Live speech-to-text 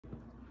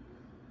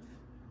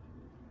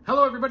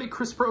Hello everybody,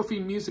 Chris Brophy,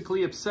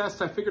 Musically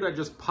Obsessed. I figured I'd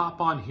just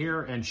pop on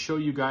here and show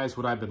you guys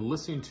what I've been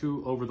listening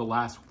to over the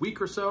last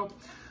week or so.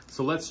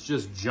 So let's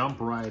just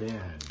jump right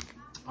in.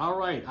 All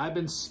right, I've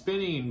been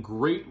spinning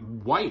Great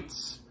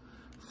White's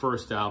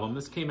first album.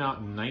 This came out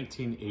in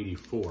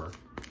 1984.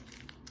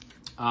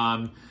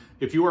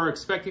 If you are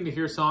expecting to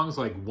hear songs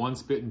like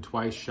Once Bitten,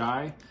 Twice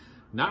Shy,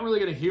 not really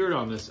gonna hear it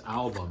on this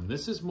album.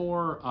 This is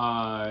more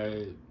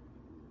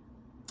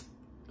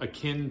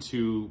akin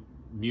to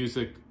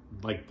music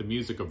like the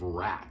music of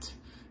Rat.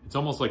 It's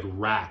almost like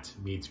Rat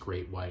meets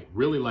Great White.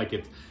 Really like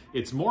it.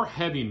 It's more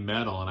heavy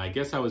metal, and I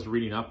guess I was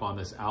reading up on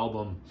this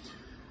album.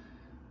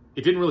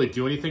 It didn't really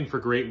do anything for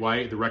Great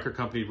White. The record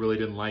company really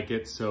didn't like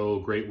it, so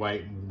Great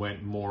White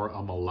went more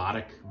a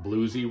melodic,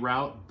 bluesy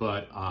route,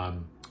 but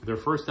their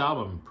first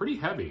album, pretty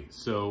heavy.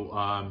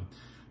 So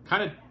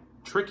kind of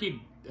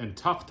tricky and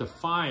tough to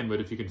find,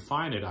 but if you can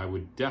find it, I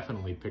would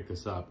definitely pick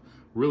this up.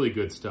 Really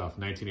good stuff,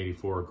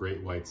 1984,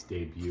 Great White's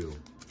debut.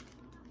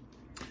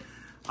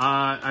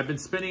 I've been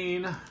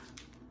spinning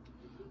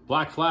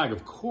Black Flag,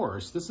 of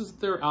course. This is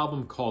their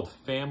album called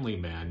Family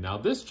Man. Now,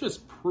 this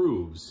just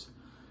proves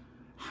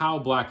how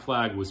Black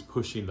Flag was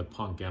pushing the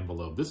punk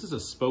envelope. This is a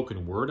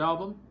spoken word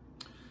album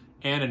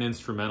and an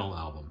instrumental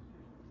album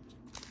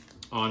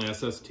on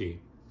SST.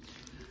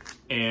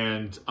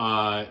 And,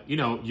 you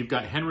know, you've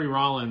got Henry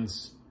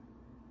Rollins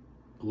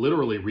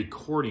literally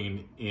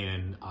recording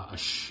in a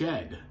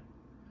shed.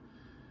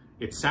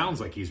 It sounds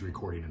like he's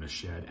recording in a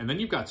shed. And then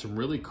you've got some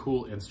really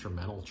cool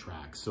instrumental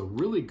tracks. So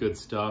really good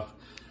stuff.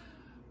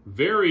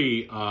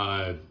 Very,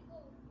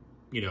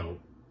 you know,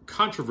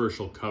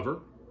 controversial cover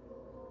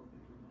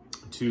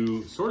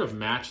to sort of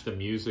match the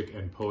music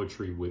and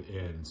poetry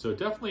within. So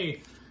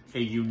definitely a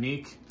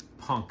unique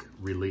punk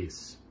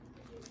release.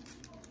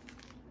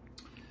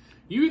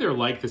 You either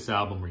like this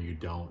album or you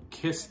don't.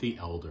 Kiss the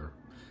Elder.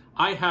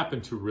 I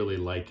happen to really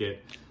like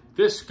it.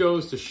 This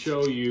goes to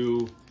show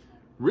you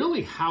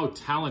really how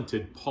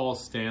talented Paul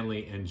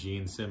Stanley and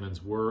Gene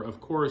Simmons were. Of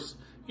course,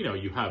 you know,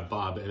 you have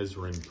Bob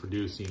Ezrin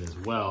producing as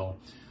well,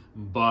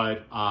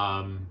 but,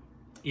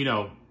 you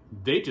know,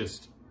 they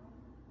just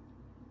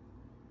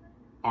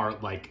are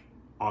like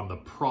on the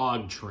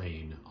prog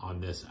train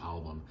on this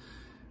album.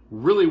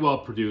 Really well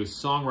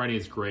produced, songwriting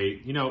is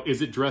great. You know,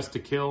 is it Dressed to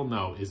Kill?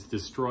 No. Is it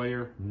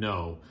Destroyer?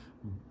 No.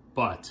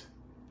 But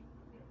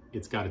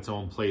it's got its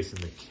own place in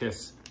the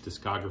Kiss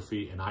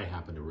discography, and I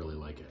happen to really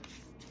like it.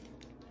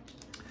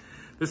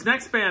 This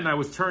next band I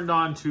was turned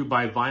on to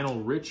by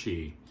Vinyl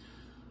Richie,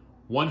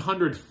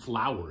 100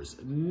 Flowers.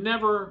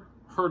 Never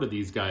heard of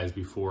these guys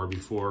before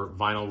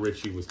Vinyl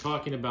Richie was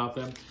talking about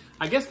them.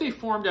 I guess they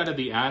formed out of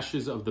the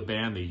ashes of the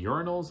band The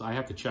Urinals. I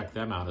have to check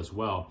them out as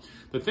well.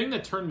 The thing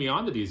that turned me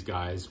on to these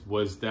guys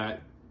was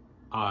that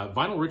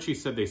Vinyl Richie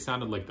said they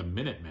sounded like the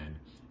Minutemen,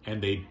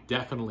 and they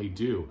definitely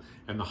do.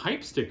 And the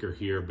hype sticker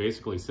here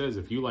basically says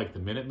if you like the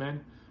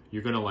Minutemen,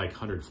 you're gonna like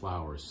 100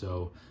 Flowers.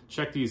 So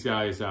check these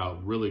guys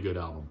out, really good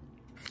album.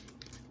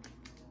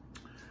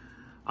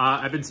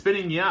 I've been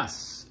spinning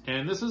Yes,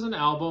 and this is an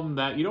album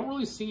that you don't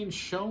really see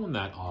shown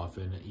that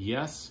often.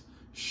 Yes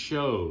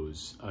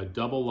Shows, a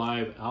double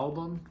live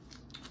album.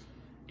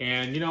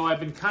 And, you know, I've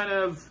been kind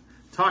of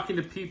talking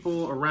to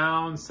people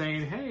around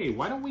saying, hey,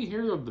 why don't we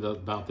hear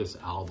about this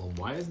album?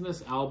 Why isn't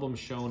this album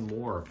shown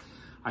more?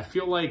 I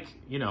feel like,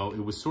 you know,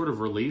 it was sort of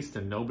released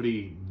and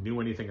nobody knew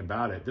anything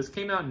about it. This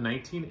came out in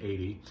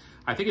 1980.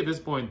 I think at this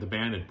point the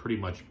band had pretty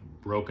much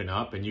broken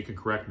up, and you can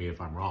correct me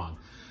if I'm wrong.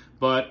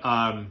 But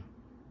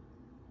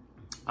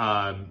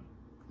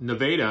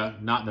Nevada,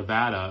 not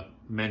Nevada,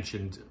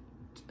 mentioned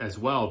as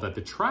well that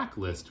the track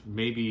list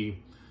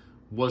maybe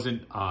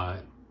wasn't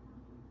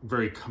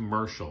very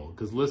commercial.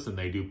 Because listen,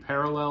 they do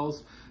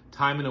Parallels,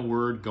 Time in a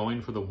Word,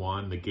 Going for the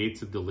One, The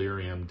Gates of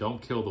Delirium,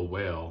 Don't Kill the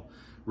Whale,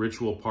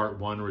 Ritual Part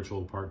 1,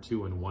 Ritual Part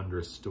 2, and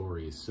Wondrous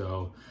Stories.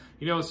 So,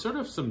 you know, sort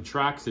of some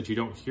tracks that you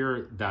don't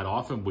hear that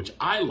often, which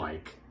I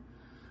like,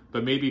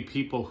 but maybe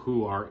people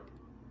who are,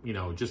 you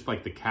know, just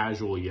like the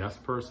casual Yes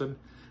person,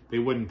 they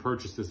wouldn't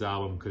purchase this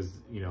album because,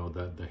 you know,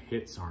 the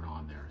hits aren't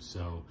on there.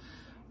 So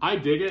I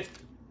dig it.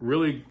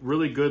 Really,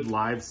 really good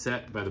live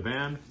set by the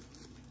band.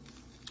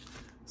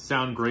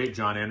 Sound great.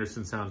 John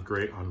Anderson sounds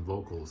great on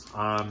vocals.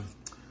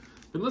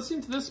 Been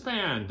listening to this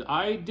band.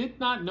 I did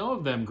not know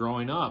of them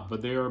growing up,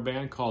 but they are a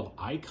band called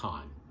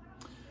Icon.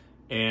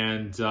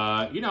 And,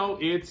 you know,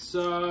 it's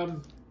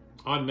on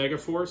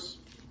Megaforce.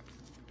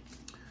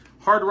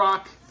 Hard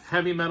rock,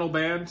 heavy metal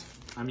band.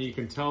 I mean, you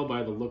can tell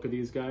by the look of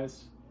these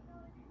guys.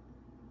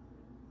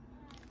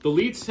 The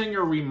lead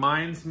singer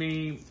reminds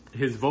me,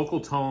 his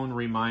vocal tone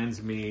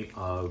reminds me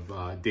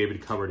of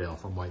David Coverdale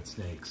from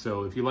Whitesnake.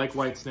 So if you like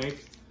Whitesnake,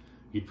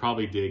 you'd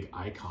probably dig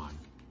Icon.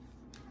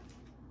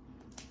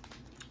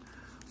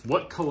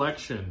 What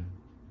collection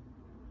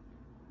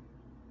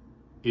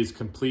is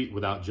complete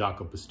without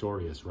Jaco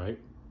Pastorius, right?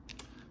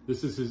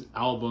 This is his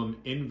album,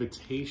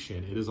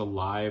 Invitation. It is a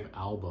live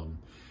album.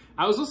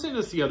 I was listening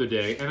to this the other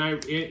day,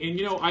 and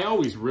you know, I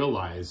always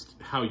realized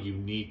how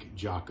unique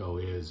Jaco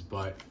is,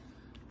 but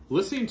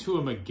listening to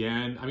him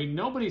again, I mean,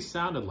 nobody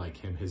sounded like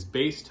him. His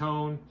bass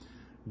tone,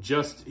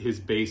 just his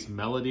bass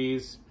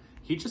melodies,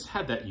 he just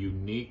had that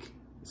unique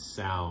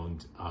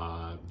sound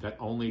that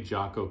only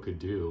Jaco could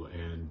do.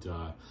 And,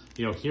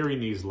 you know,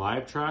 hearing these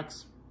live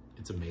tracks,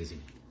 it's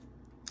amazing.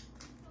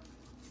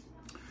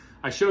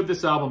 I showed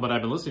this album, but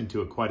I've been listening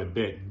to it quite a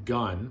bit.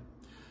 Gun,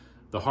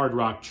 the hard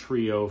rock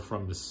trio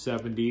from the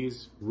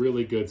 70s.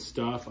 Really good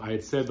stuff. I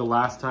had said the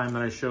last time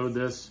that I showed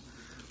this,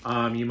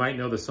 you might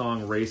know the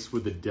song Race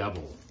with the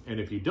Devil. And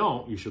if you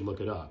don't, you should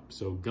look it up.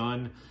 So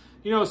Gun,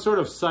 you know, sort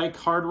of psych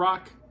hard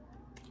rock.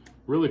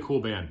 Really cool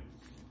band.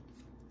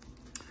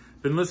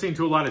 Been listening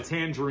to a lot of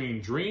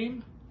Tangerine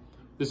Dream.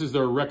 This is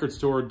their Record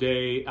Store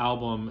Day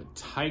album,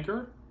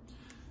 Tiger.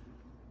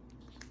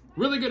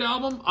 Really good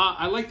album.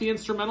 I like the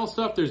instrumental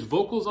stuff. There's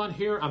vocals on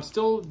here. I'm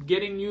still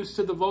getting used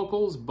to the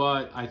vocals,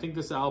 but I think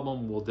this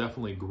album will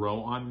definitely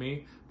grow on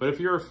me. But if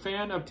you're a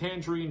fan of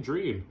Tangerine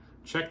Dream,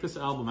 check this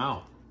album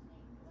out.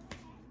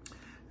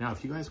 Now,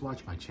 if you guys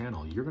watch my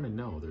channel, you're going to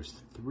know there's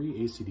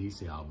 3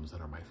 AC/DC albums that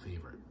are my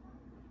favorite.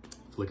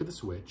 Flick of the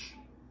Switch,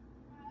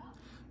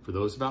 For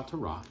Those About to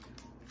Rock,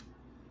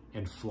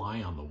 and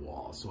Fly on the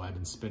Wall. So I've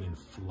been spinning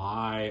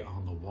Fly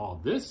on the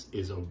Wall. This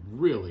is a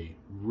really,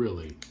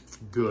 really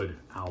good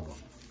album.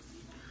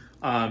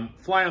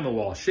 Fly on the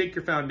Wall, Shake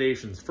Your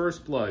Foundations,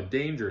 First Blood,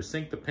 Danger,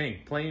 Sink the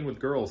Pink, Playing with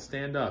Girls,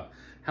 Stand Up,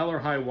 Hell or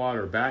High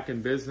Water, Back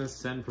in Business,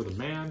 Send for the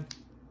Man.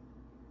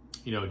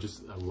 You know,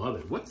 just, I love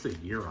it. What's the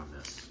year on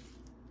this?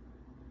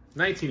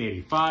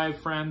 1985,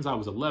 friends. I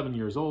was 11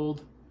 years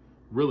old.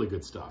 Really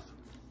good stuff.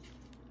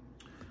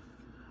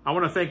 I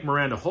want to thank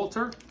Miranda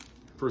Holter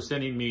for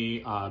sending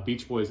me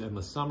Beach Boys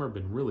Endless Summer.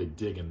 Been really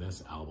digging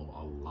this album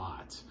a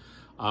lot.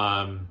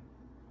 I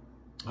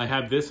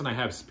have this and I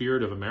have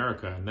Spirit of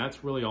America, and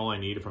that's really all I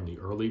needed from the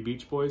early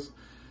Beach Boys.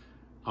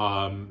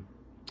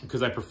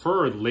 Because I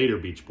prefer later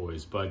Beach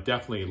Boys, but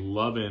definitely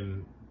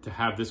loving to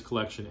have this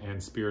collection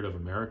and Spirit of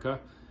America.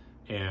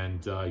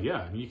 And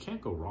yeah, I mean, you can't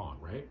go wrong,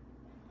 right?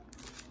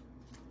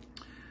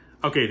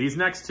 Okay, these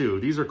next two,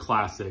 these are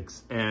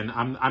classics, and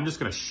I'm just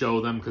going to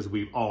show them because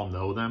we all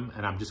know them,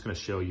 and I'm just going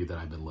to show you that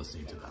I've been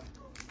listening to them.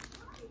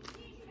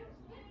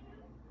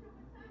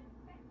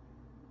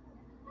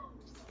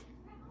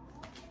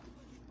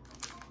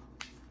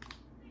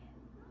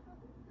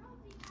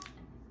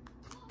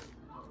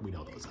 We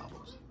know those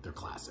albums. They're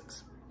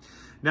classics.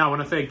 Now, I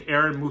want to thank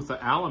Aaron Mutha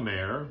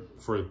Alamere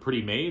for the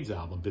Pretty Maids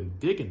album. Been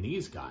digging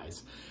these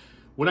guys.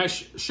 When I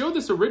showed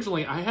this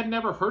originally, I had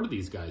never heard of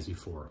these guys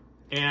before.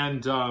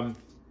 And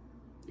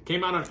it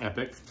came out on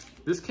Epic.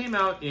 This came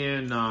out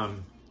in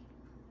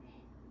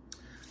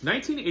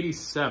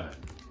 1987.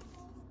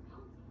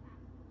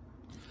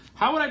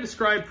 How would I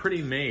describe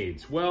Pretty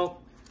Maids?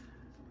 Well,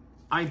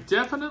 I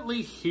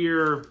definitely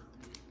hear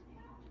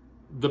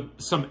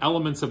some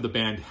elements of the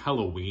band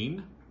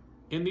Helloween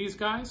in these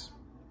guys.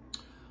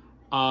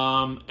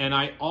 And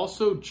I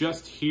also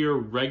just hear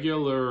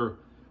regular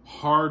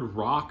hard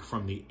rock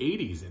from the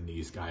 80s in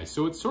these guys.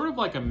 So it's sort of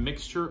like a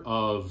mixture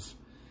of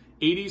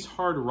 80s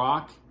hard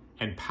rock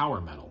and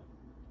power metal.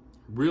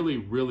 Really,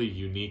 really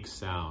unique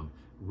sound.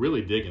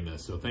 Really digging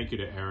this. So thank you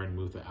to Aaron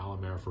Mutha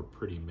Alamere for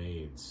Pretty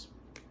Maids.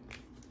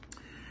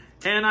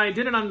 And I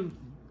did an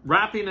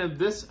unwrapping of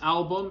this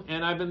album,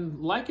 and I've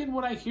been liking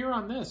what I hear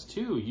on this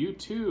too.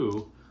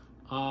 U2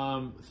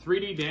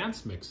 3D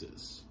dance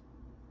mixes.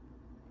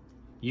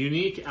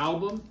 Unique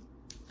album.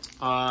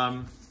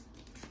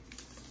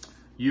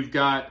 You've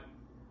got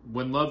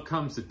When Love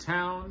Comes to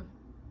Town,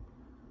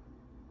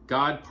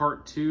 God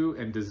Part 2,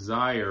 and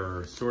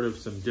Desire, sort of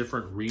some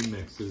different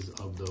remixes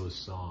of those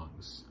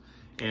songs.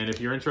 And if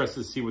you're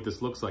interested to see what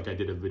this looks like, I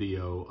did a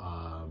video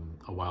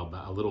a while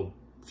back, a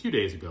few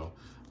days ago,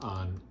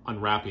 on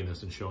unwrapping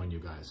this and showing you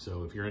guys.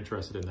 So if you're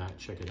interested in that,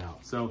 check it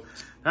out. So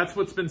that's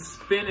what's been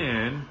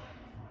spinning.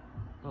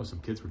 Oh, some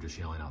kids were just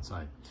yelling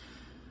outside.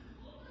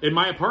 In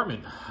my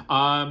apartment.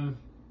 I'd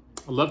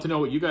love to know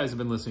what you guys have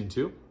been listening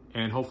to.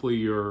 And hopefully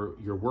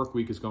your work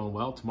week is going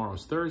well.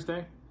 Tomorrow's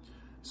Thursday.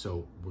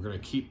 So we're going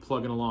to keep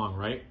plugging along,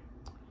 right?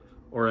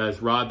 Or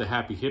as Rod the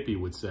Happy Hippie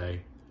would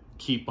say,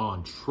 keep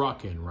on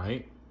trucking,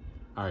 right?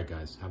 All right,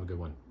 guys. Have a good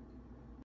one.